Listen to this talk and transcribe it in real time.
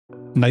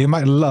Now you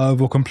might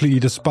love or completely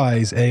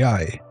despise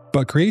AI,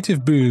 but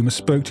CreativeBoom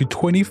spoke to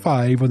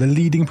 25 of the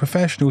leading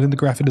professionals in the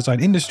graphic design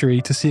industry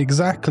to see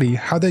exactly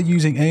how they're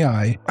using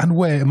AI and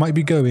where it might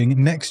be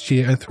going next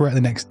year and throughout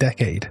the next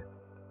decade.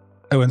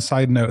 Oh, and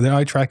side note, the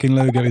eye tracking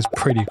logo is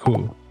pretty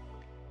cool.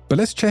 But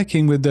let's check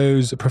in with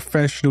those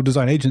professional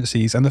design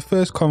agencies, and the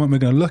first comment we're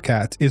going to look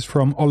at is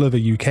from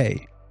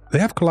OliverUk. They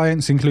have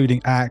clients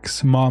including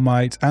Axe,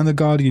 Marmite, and the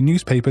Guardian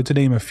newspaper, to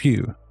name a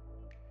few.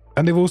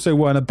 And they've also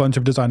won a bunch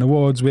of design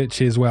awards,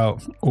 which is, well,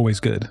 always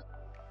good.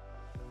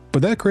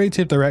 But their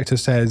creative director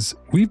says,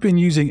 "We've been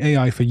using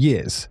AI for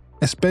years,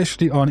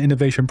 especially on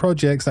innovation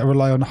projects that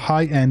rely on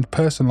high-end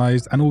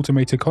personalized and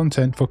automated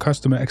content for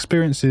customer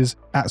experiences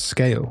at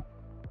scale.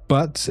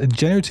 But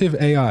generative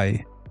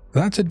AI,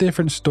 that's a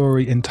different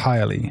story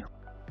entirely."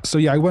 So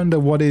yeah, I wonder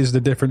what is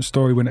the different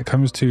story when it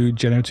comes to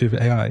generative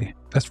AI.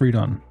 Let's read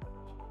on.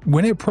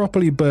 When it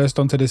properly burst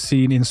onto the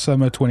scene in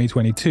summer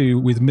 2022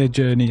 with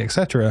Midjourney,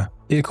 etc.,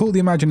 it caught the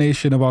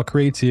imagination of our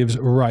creatives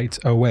right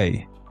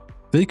away.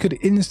 They could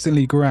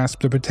instantly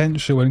grasp the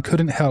potential and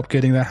couldn't help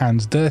getting their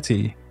hands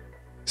dirty.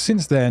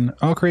 Since then,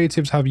 our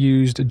creatives have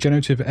used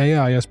generative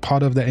AI as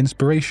part of their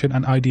inspiration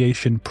and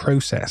ideation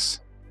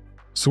process.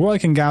 So what I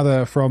can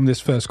gather from this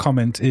first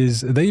comment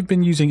is they've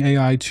been using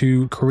AI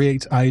to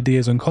create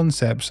ideas and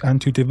concepts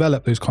and to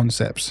develop those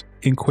concepts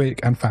in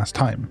quick and fast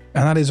time.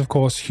 And that is, of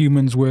course,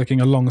 humans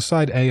working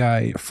alongside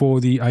AI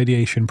for the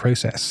ideation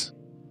process.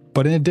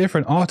 But in a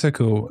different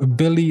article,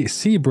 Billy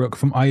Seabrook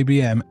from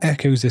IBM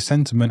echoes this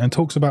sentiment and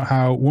talks about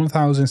how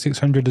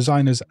 1,600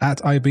 designers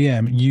at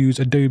IBM use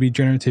Adobe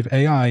Generative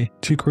AI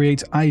to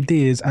create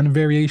ideas and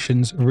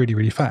variations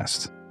really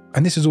fast.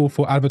 And this is all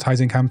for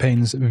advertising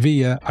campaigns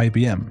via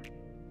IBM.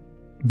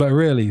 But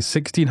really,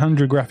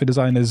 1,600 graphic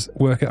designers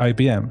work at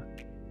IBM.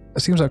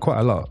 That seems like quite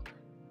a lot.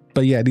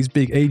 But yeah, these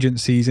big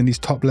agencies and these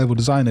top-level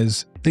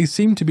designers, they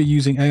seem to be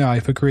using AI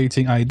for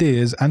creating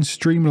ideas and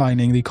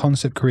streamlining the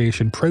concept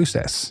creation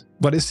process.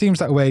 But it seems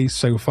that way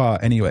so far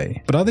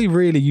anyway. But are they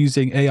really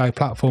using AI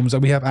platforms that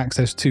we have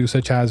access to,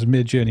 such as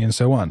Midjourney and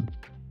so on?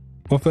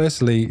 Well,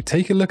 firstly,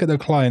 take a look at the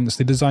clients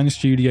the design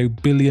studio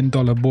 $billion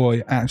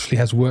boy actually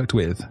has worked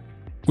with.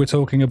 We're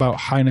talking about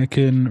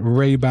Heineken,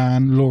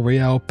 Ray-Ban,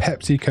 L'Oreal,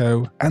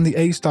 PepsiCo, and the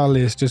A-star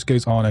list just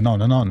goes on and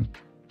on and on.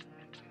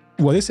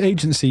 Well, this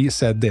agency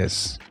said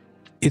this: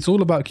 "It's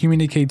all about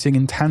communicating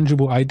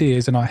intangible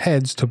ideas in our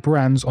heads to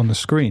brands on the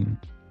screen.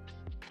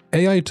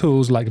 AI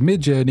tools like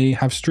Midjourney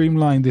have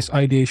streamlined this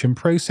ideation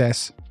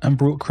process and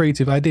brought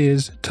creative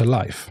ideas to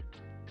life.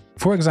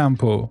 For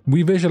example,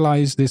 we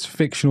visualize this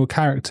fictional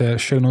character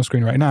shown on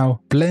screen right now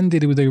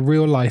blended with a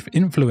real-life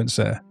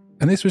influencer,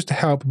 and this was to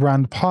help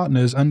brand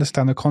partners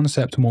understand the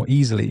concept more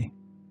easily.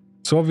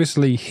 So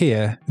obviously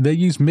here, they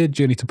use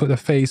Midjourney to put the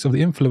face of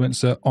the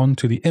influencer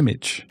onto the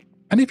image.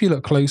 And if you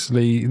look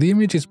closely, the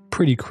image is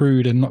pretty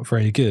crude and not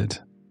very good.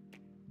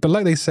 But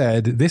like they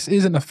said, this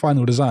isn't a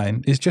final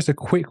design, it's just a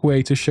quick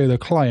way to show the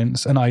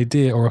clients an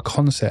idea or a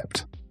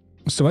concept.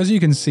 So as you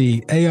can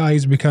see, AI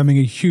is becoming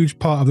a huge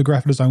part of the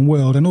graphic design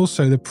world and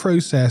also the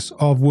process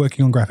of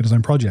working on graphic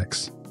design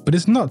projects. But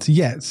it's not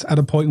yet at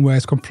a point where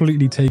it's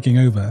completely taking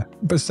over.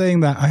 But saying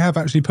that, I have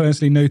actually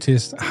personally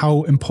noticed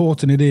how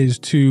important it is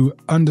to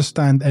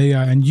understand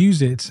AI and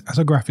use it as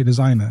a graphic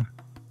designer.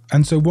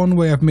 And so one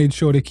way I've made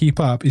sure to keep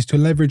up is to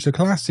leverage the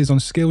classes on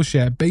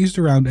Skillshare based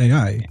around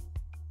AI.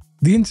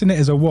 The internet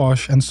is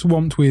awash and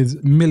swamped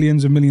with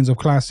millions and millions of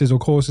classes or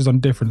courses on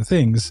different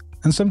things,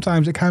 and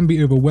sometimes it can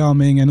be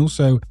overwhelming and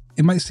also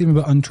it might seem a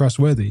bit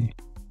untrustworthy.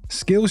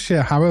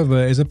 Skillshare,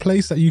 however, is a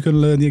place that you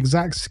can learn the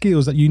exact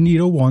skills that you need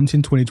or want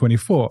in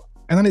 2024,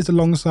 and that is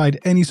alongside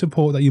any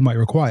support that you might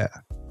require.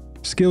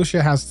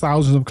 Skillshare has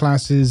thousands of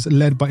classes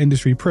led by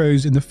industry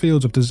pros in the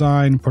fields of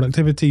design,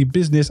 productivity,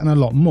 business, and a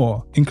lot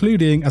more,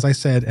 including, as I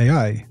said,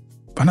 AI.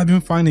 And I've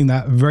been finding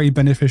that very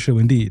beneficial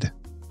indeed.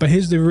 But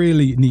here's the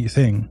really neat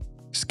thing.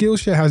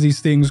 Skillshare has these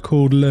things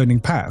called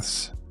learning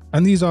paths,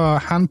 and these are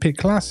hand-picked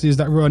classes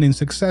that run in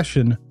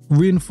succession,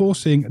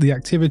 reinforcing the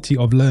activity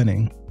of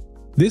learning.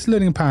 This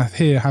learning path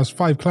here has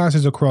 5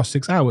 classes across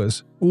 6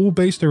 hours, all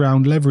based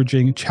around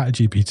leveraging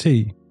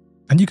ChatGPT.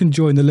 And you can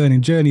join the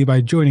learning journey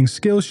by joining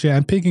Skillshare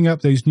and picking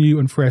up those new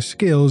and fresh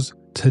skills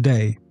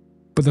today.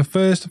 But the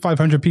first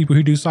 500 people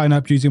who do sign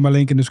up using my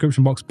link in the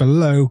description box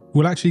below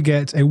will actually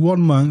get a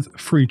 1-month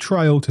free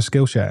trial to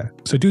Skillshare.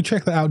 So do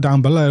check that out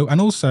down below,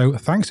 and also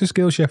thanks to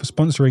Skillshare for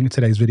sponsoring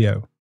today's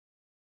video.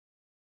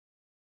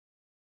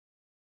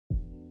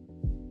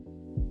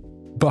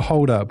 But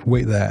hold up,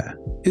 wait there.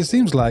 It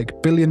seems like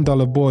 $1 billion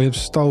boy have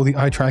stole the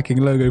eye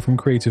tracking logo from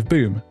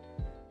CreativeBoom.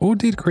 Or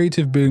did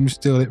CreativeBoom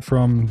steal it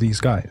from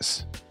these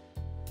guys?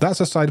 That's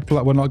a side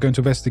plot we're not going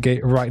to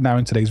investigate right now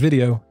in today's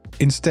video.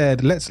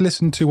 Instead, let's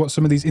listen to what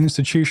some of these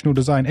institutional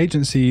design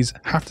agencies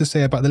have to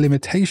say about the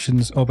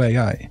limitations of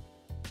AI.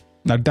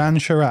 Now, Dan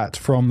Sharat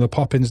from the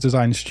Poppins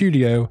Design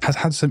Studio has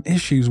had some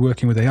issues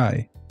working with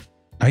AI.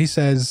 Now, he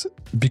says,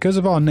 "Because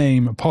of our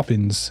name,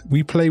 Poppins,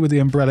 we play with the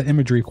umbrella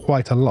imagery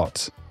quite a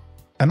lot.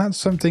 And that's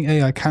something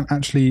AI can't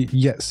actually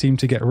yet seem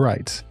to get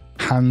right: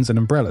 hands and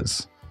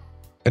umbrellas.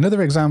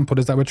 Another example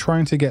is that we're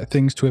trying to get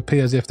things to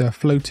appear as if they're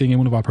floating in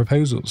one of our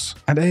proposals,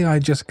 and AI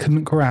just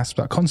couldn't grasp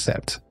that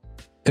concept.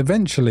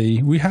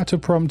 Eventually, we had to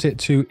prompt it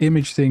to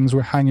image things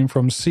were hanging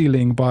from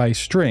ceiling by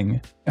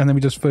string, and then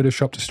we just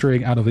photoshopped the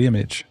string out of the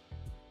image.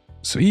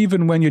 So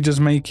even when you're just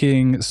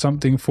making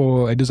something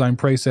for a design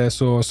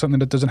process or something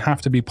that doesn't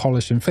have to be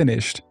polished and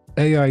finished,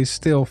 AI is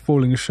still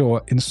falling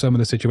short in some of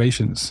the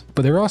situations.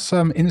 But there are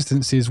some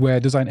instances where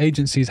design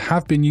agencies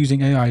have been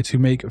using AI to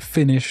make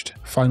finished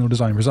final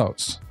design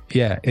results.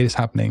 Yeah, it is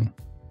happening.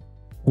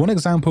 One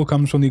example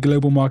comes from the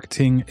global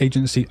marketing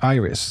agency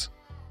Iris.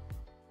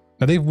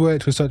 Now, they've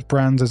worked with such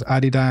brands as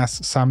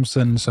Adidas,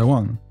 Samsung, and so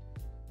on.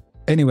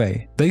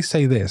 Anyway, they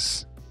say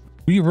this: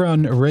 we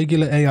run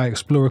regular AI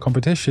Explorer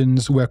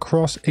competitions where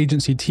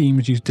cross-agency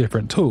teams use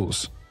different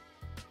tools.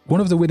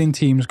 One of the winning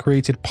teams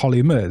created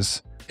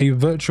Polymers, a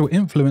virtual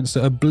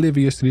influencer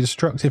oblivious to the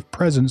destructive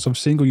presence of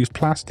single-use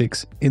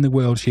plastics in the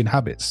world she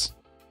inhabits.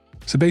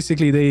 So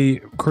basically,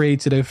 they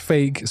created a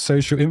fake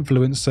social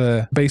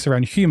influencer based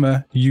around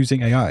humor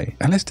using AI.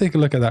 And let's take a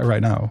look at that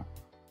right now.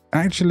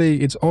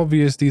 Actually, it's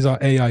obvious these are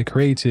AI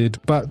created,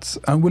 but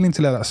I'm willing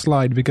to let that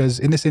slide because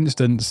in this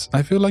instance,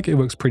 I feel like it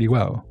works pretty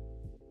well.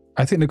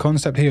 I think the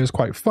concept here is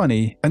quite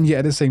funny, and yet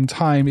at the same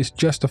time, it's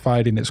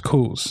justified in its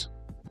cause.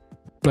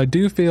 But I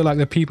do feel like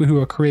the people who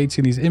are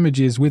creating these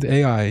images with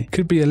AI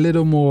could be a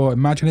little more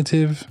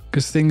imaginative,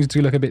 because things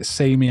do look a bit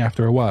samey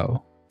after a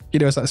while. You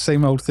know, it's that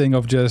same old thing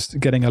of just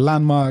getting a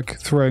landmark,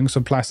 throwing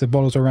some plastic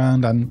bottles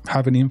around, and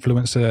having the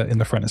influencer in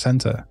the front and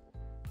center.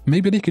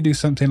 Maybe they could do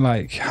something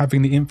like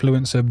having the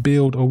influencer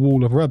build a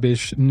wall of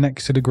rubbish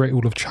next to the Great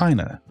Wall of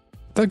China.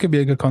 That could be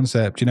a good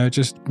concept, you know,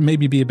 just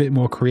maybe be a bit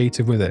more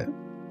creative with it.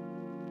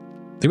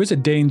 There is a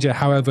danger,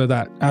 however,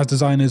 that as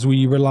designers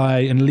we rely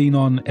and lean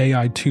on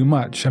AI too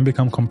much and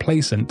become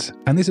complacent,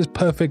 and this is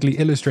perfectly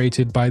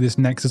illustrated by this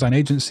next design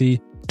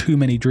agency, Too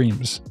Many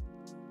Dreams.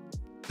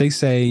 They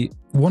say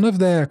one of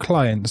their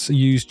clients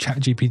used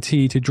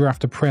ChatGPT to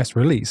draft a press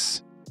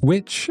release,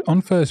 which,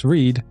 on first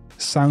read,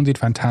 sounded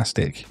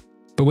fantastic.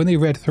 But when they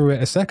read through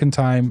it a second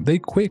time, they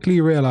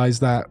quickly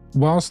realized that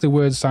whilst the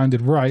words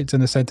sounded right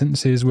and the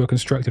sentences were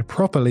constructed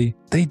properly,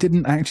 they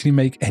didn't actually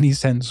make any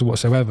sense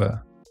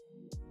whatsoever.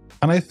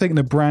 And I think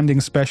the branding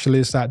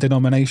specialists at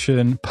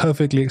Denomination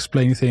perfectly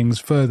explain things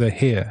further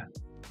here.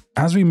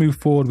 As we move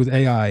forward with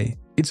AI,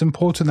 it's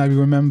important that we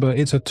remember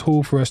it's a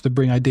tool for us to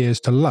bring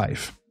ideas to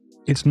life.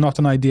 It's not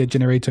an idea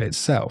generator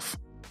itself.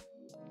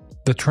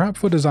 The trap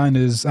for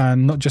designers,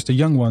 and not just the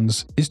young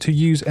ones, is to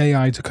use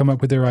AI to come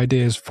up with their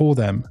ideas for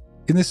them,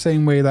 in the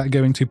same way that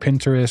going to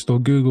Pinterest or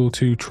Google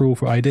to trawl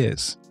for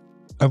ideas.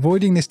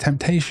 Avoiding this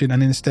temptation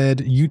and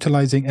instead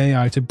utilizing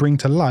AI to bring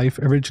to life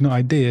original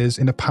ideas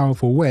in a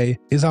powerful way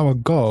is our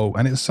goal,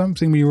 and it's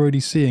something we're already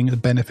seeing the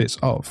benefits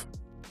of.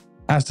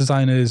 As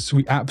designers,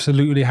 we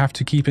absolutely have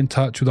to keep in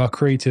touch with our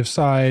creative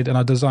side and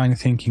our design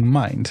thinking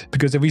mind,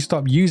 because if we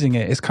stop using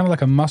it, it's kind of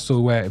like a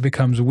muscle where it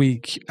becomes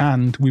weak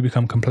and we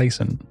become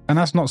complacent. And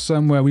that's not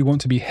somewhere we want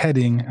to be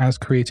heading as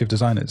creative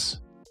designers.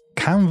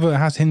 Canva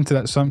has hinted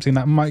at something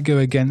that might go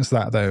against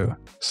that though,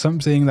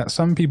 something that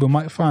some people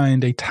might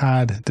find a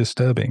tad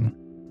disturbing.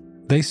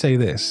 They say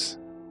this: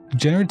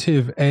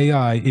 generative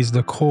AI is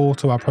the core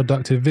to our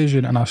productive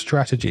vision and our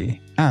strategy,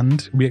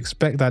 and we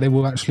expect that it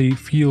will actually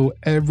fuel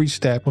every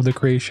step of the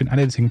creation and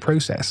editing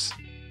process.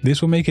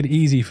 This will make it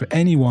easy for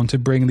anyone to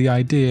bring the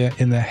idea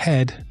in their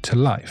head to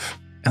life.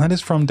 And that is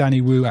from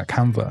Danny Wu at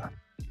Canva.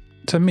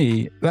 To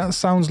me, that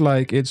sounds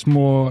like it's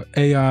more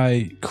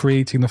AI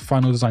creating the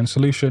final design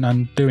solution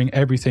and doing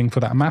everything for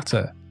that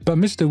matter. But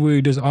Mr.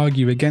 Wu does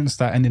argue against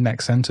that in the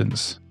next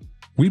sentence.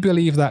 We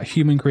believe that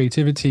human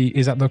creativity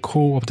is at the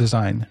core of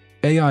design.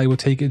 AI will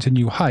take it to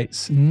new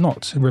heights,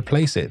 not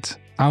replace it.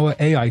 Our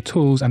AI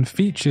tools and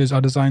features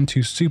are designed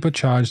to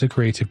supercharge the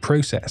creative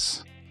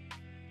process.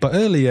 But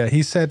earlier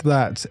he said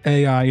that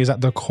AI is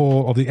at the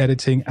core of the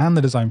editing and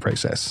the design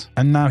process.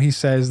 And now he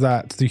says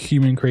that the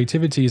human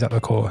creativity is at the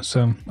core,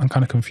 so I'm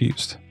kind of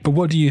confused. But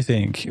what do you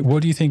think?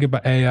 What do you think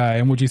about AI,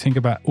 and what do you think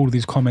about all of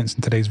these comments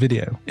in today's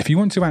video? If you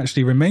want to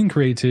actually remain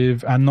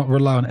creative and not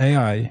rely on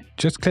AI,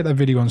 just click that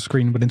video on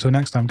screen. But until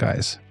next time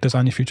guys,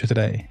 design your future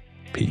today.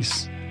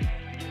 Peace.